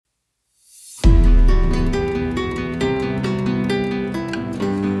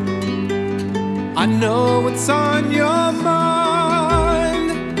I know what's on your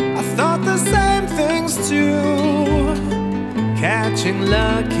mind. I thought the same things too. Catching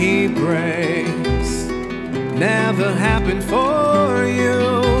lucky breaks never happened for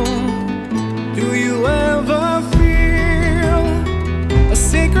you. Do you ever feel a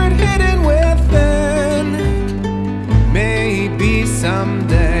secret hidden within? Maybe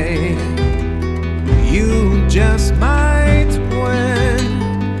someday you just might win.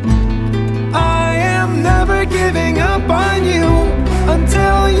 I am never giving up on you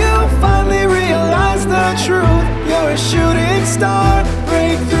until you finally realize the truth. You're a shooting star,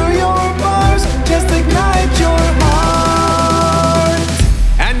 break through your bars, just ignite your heart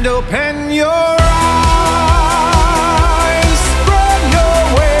and open your eyes. Spread your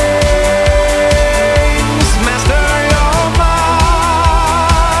wings, master your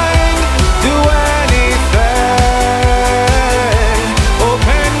mind, do anything.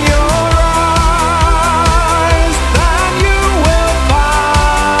 Open your eyes, then you will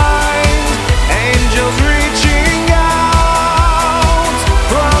find angels reaching out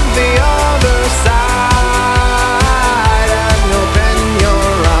from the other side. And open your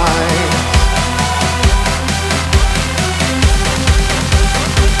eyes.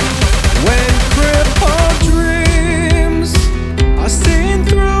 When crippled dreams are seen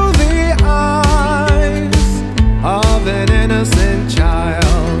through the eyes of an innocent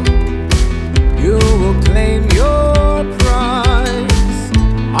child, you will claim your prize.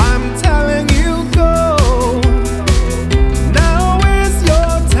 I'm telling you, go. Now is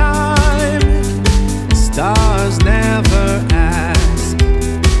your time. Stars never ask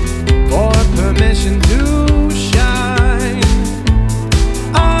for permission to shine.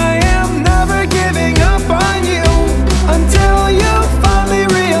 I am never giving up on you until you finally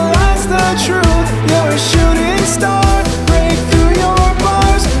realize the truth. You're a shooting star, break through your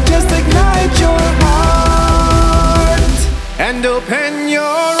bars, just ignite your heart and open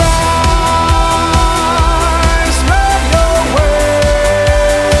your eyes. Spread your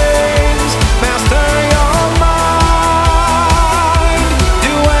wings, master your mind,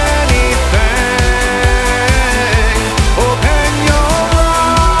 do anything. Open your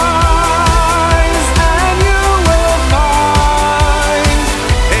eyes and you will find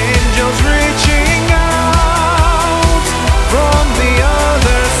angels reaching out from the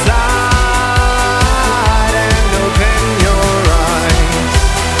other side. And open your eyes,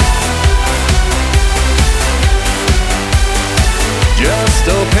 just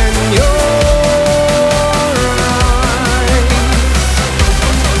open your eyes.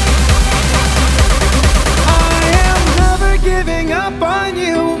 I am never giving up on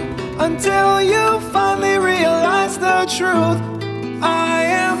you until you finally realize the truth. I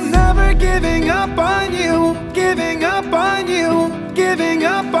am never giving up on you, giving up on you, giving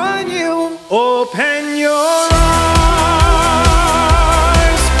up on you. Open your eyes.